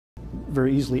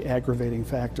very easily aggravating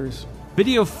factors.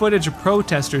 Video footage of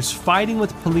protesters fighting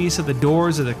with police at the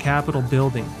doors of the Capitol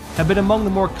building have been among the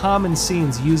more common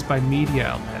scenes used by media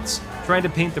outlets, trying to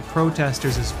paint the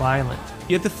protesters as violent.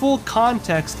 Yet the full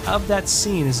context of that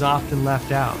scene is often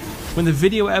left out. When the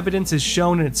video evidence is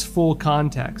shown in its full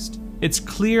context, it's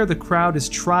clear the crowd is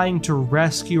trying to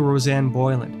rescue Rosanne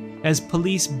Boyland as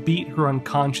police beat her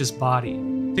unconscious body.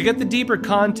 To get the deeper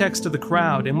context of the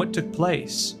crowd and what took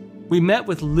place, we met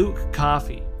with Luke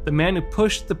Coffey, the man who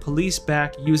pushed the police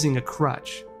back using a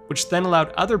crutch, which then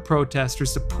allowed other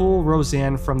protesters to pull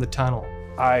Rosanne from the tunnel.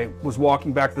 I was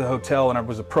walking back to the hotel and I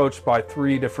was approached by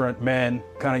 3 different men,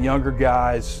 kind of younger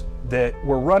guys, that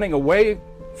were running away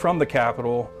from the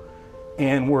Capitol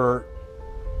and were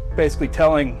basically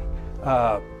telling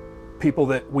people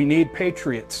that we need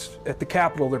patriots at the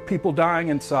Capitol. There are people dying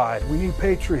inside. We need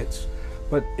patriots.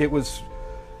 But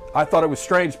I thought it was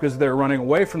strange because they were running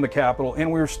away from the Capitol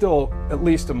and we were still at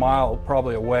least a mile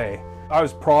probably away. I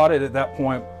was prodded at that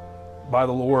point by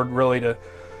the Lord really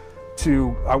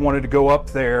I wanted to go up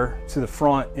there to the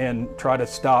front and try to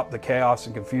stop the chaos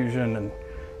and confusion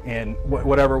and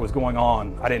whatever was going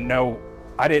on. I didn't know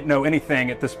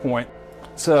anything at this point.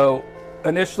 So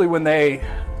initially when they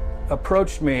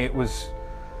approached me,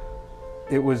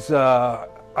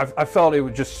 I felt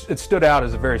it stood out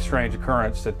as a very strange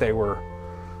occurrence that they were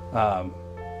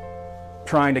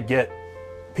trying to get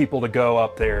people to go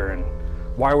up there, and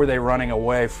why were they running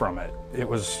away from it? It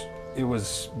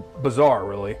was bizarre,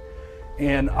 really.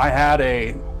 And I had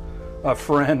a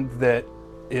friend that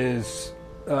is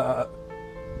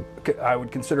I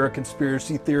would consider a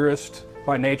conspiracy theorist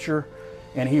by nature,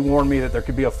 and he warned me that there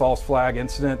could be a false flag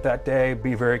incident that day.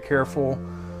 Be very careful.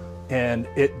 And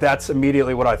that's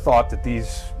immediately what I thought, that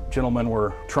these gentlemen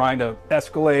were trying to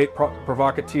escalate,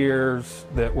 provocateurs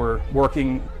that were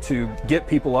working to get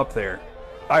people up there.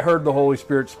 I heard the Holy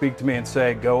Spirit speak to me and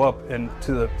say, go up and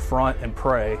to the front and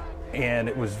pray. And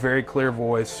it was very clear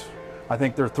voice. I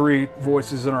think there are 3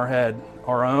 voices in our head: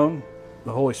 our own,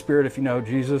 the Holy Spirit if you know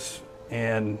Jesus,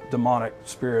 and demonic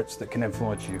spirits that can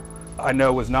influence you. I know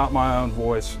it was not my own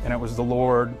voice, and it was the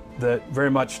Lord that very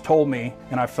much told me,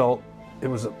 and I felt it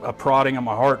was a prodding in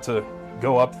my heart to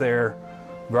go up there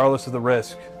regardless of the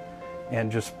risk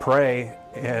and just pray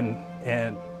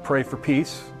and pray for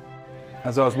peace.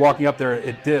 As I was walking up there,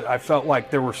 I felt like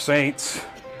there were saints,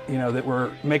 that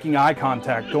were making eye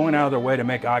contact, going out of their way to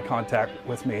make eye contact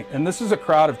with me. And this is a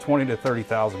crowd of 20 to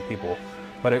 30,000 people,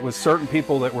 but it was certain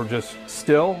people that were just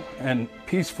still and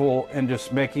peaceful and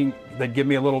just they'd give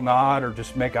me a little nod or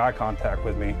just make eye contact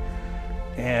with me.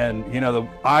 And the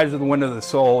eyes are the window of the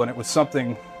soul, and it was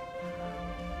something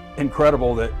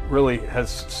incredible that really has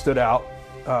stood out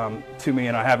to me,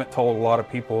 and I haven't told a lot of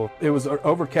people. It was an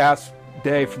overcast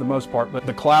day for the most part, but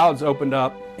the clouds opened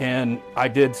up and I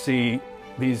did see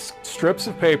these strips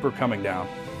of paper coming down.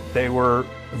 They were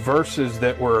verses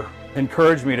that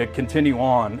encouraged me to continue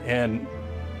on, and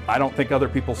I don't think other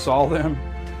people saw them,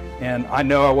 and I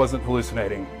know I wasn't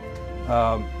hallucinating,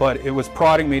 but it was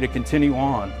prodding me to continue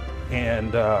on.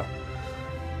 And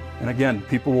again,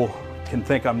 people can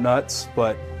think I'm nuts,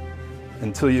 but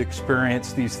until you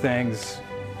experience these things,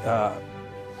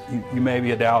 you may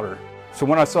be a doubter. So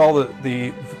when I saw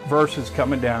the verses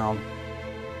coming down,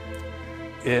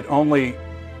 it only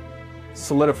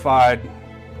solidified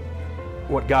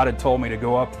what God had told me to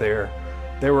go up there.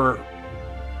 They were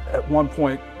at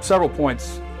several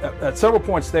points,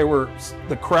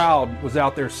 the crowd was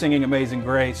out there singing Amazing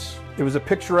Grace. It was a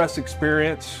picturesque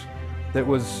experience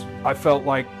I felt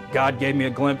like God gave me a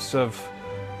glimpse of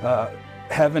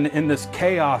heaven in this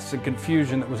chaos and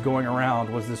confusion that was going around.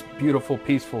 Was this beautiful,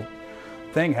 peaceful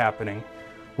thing happening,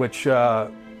 which I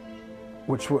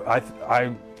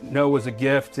know was a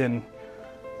gift, and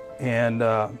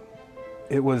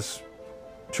it was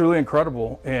truly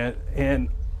incredible, and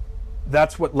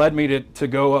that's what led me to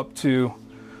go up to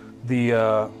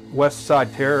the West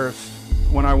Side Terrace.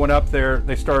 When I went up there,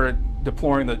 they started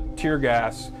deploying the tear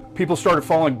gas. People started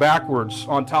falling backwards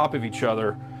on top of each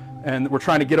other and were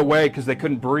trying to get away because they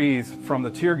couldn't breathe from the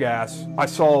tear gas. I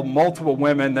saw multiple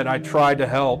women that I tried to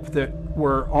help that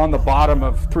were on the bottom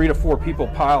of 3 to 4 people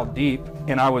piled deep,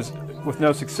 and I was, with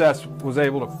no success, was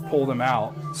able to pull them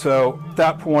out. So at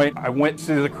that point, I went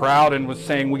to the crowd and was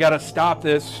saying, we got to stop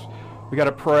this. We got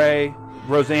to pray.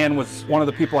 Rosanne was one of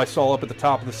the people I saw up at the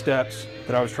top of the steps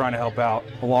that I was trying to help out,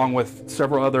 along with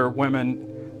several other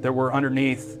women that were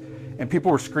underneath, and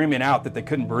people were screaming out that they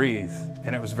couldn't breathe,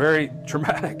 and it was very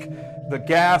dramatic. The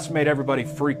gas made everybody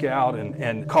freak out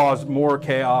and caused more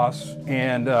chaos,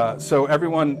 and so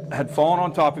everyone had fallen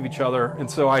on top of each other, and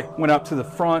so I went up to the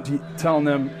front telling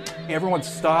them, everyone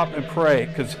stop and pray,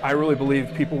 because I really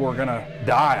believe people were gonna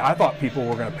die. I thought people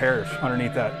were gonna perish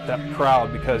underneath that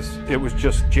crowd, because it was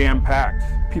just jam-packed.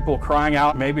 People crying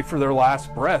out maybe for their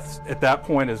last breaths. At that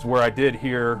point is where I did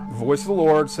hear the voice of the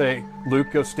Lord say,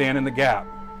 Luke, go stand in the gap.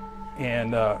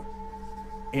 And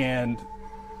around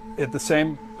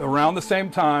the same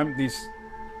time, these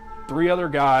 3 other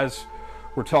guys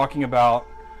were talking about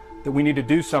that we need to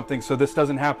do something so this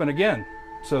doesn't happen again.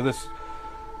 So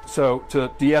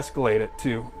to de-escalate it,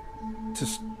 to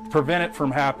prevent it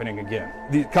from happening again.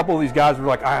 A couple of these guys were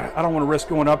like, I don't want to risk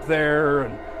going up there.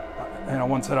 And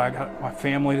one said, I got my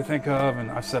family to think of. And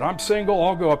I said, I'm single,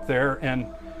 I'll go up there. And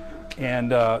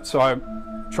so I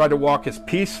tried to walk as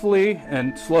peacefully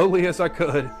and slowly as I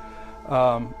could,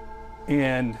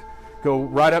 and go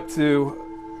right up to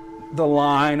the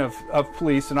line of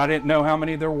police. And I didn't know how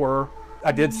many there were.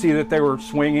 I did see that they were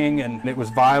swinging, and it was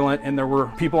violent, and there were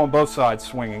people on both sides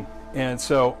swinging. And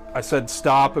so I said,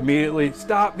 stop immediately.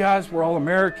 Stop, guys, we're all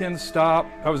Americans, stop.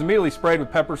 I was immediately sprayed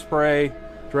with pepper spray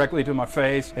directly to my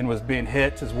face and was being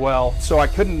hit as well. So I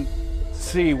couldn't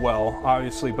see well,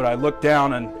 obviously, but I looked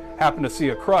down and happened to see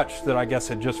a crutch that I guess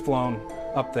had just flown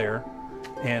up there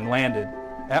and landed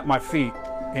at my feet.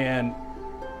 And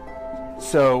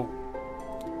so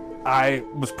I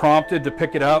was prompted to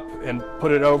pick it up and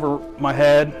put it over my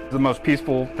head. The most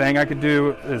peaceful thing I could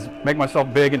do is make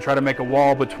myself big and try to make a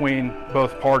wall between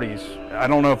both parties. I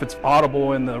don't know if it's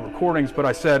audible in the recordings, but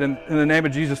I said, in the name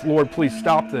of Jesus, Lord, please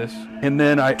stop this. And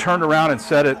then I turned around and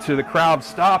said it to the crowd,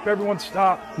 stop, everyone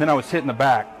stop. And then I was hit in the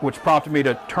back, which prompted me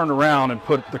to turn around and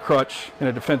put the crutch in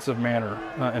a defensive manner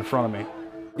in front of me.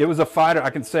 It was a fighter, I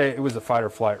can say it was a fight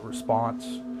or flight response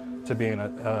to being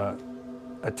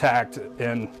attacked.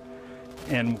 And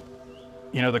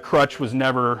you know, the crutch was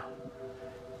never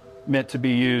meant to be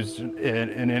used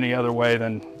in any other way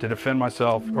than to defend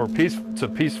myself, or to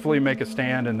peacefully make a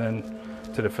stand and then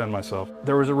to defend myself.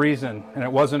 There was a reason, and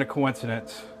it wasn't a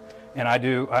coincidence. And I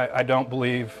don't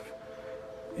believe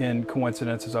in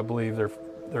coincidences. I believe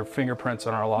they're fingerprints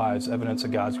on our lives, evidence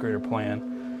of God's greater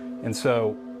plan. And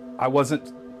so I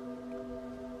wasn't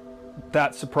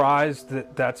that surprised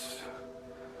that that's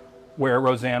where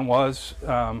Roseanne was.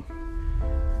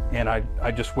 And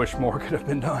I just wish more could have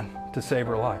been done to save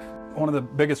her life. One of the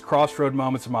biggest crossroad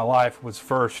moments of my life was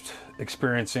first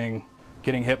experiencing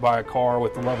getting hit by a car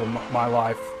with the love of my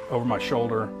life over my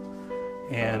shoulder,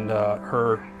 and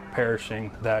her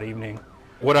perishing that evening.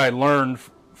 What I learned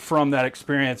from that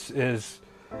experience is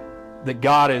that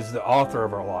God is the author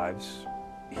of our lives.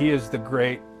 He is the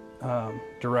great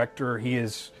director. He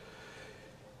is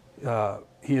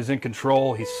in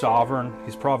control, he's sovereign,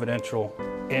 he's providential.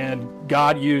 And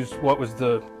God used what was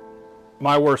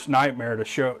my worst nightmare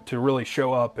to really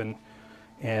show up and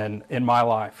in my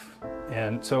life.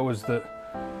 And so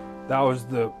that was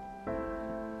the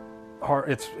hard,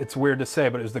 it's weird to say,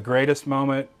 but it was the greatest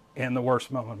moment and the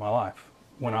worst moment of my life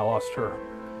when I lost her.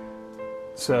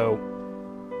 So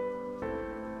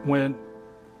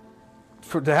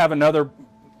to have another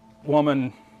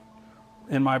woman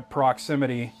in my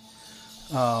proximity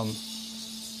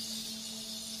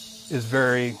is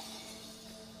very,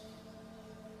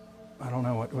 I don't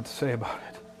know what to say about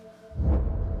it.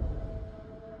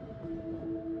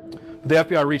 The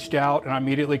FBI reached out, and I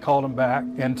immediately called him back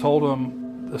and told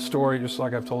him the story just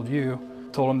like I've told you.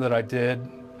 Told him that I did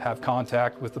have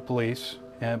contact with the police,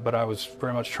 but I was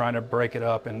very much trying to break it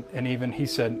up. And even he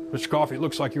said, Mr. Coffey, it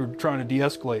looks like you were trying to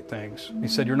de-escalate things. He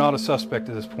said, you're not a suspect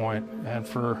at this point. And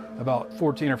for about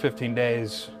 14 or 15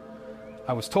 days,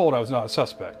 I was told I was not a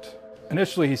suspect.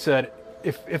 Initially, he said,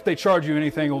 if they charge you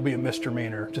anything, it will be a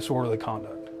misdemeanor, disorderly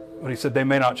conduct. But he said, they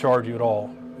may not charge you at all.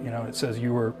 You know, it says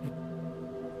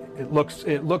it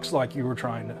looks like you were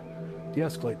trying to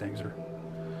de-escalate things.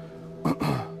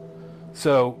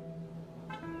 So,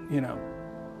 you know,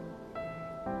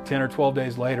 10 or 12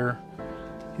 days later,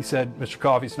 he said, Mr.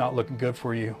 Coffey, it's not looking good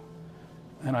for you.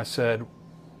 And I said,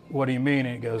 what do you mean?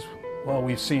 And he goes, well,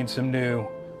 we've seen some new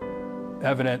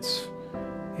evidence,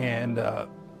 and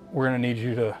we're going to need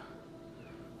you to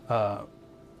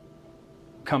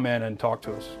come in and talk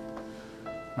to us.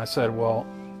 And I said, well,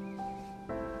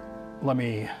 let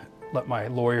my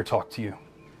lawyer talk to you.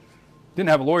 Didn't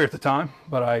have a lawyer at the time,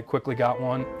 but I quickly got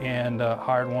one and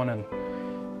hired one,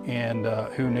 and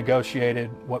who negotiated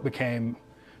what became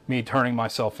me turning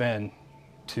myself in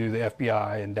to the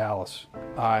FBI in Dallas.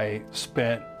 I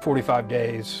spent 45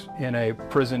 days in a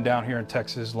prison down here in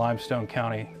Texas, Limestone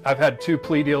County. I've had 2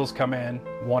 plea deals come in,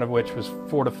 one of which was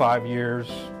 4 to 5 years,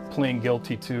 pleading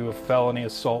guilty to a felony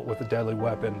assault with a deadly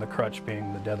weapon, the crutch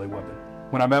being the deadly weapon.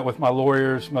 When I met with my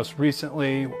lawyers most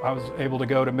recently, I was able to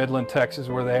go to Midland, Texas,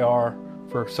 where they are,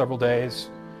 for several days,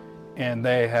 and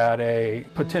they had a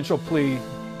potential plea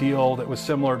deal that was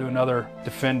similar to another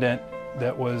defendant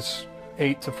that was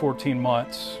 8 to 14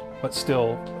 months, but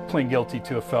still pleading guilty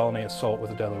to a felony assault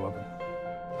with a deadly weapon.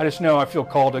 I just know I feel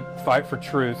called to fight for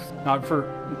truth, not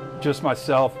for just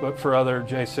myself, but for other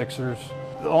J6ers.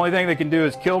 The only thing they can do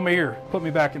is kill me or put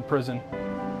me back in prison,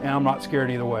 and I'm not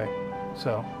scared either way.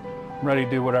 So I'm ready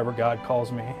to do whatever God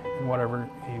calls me and whatever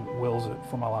He wills it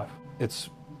for my life.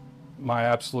 It's my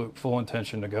absolute full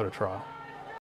intention to go to trial.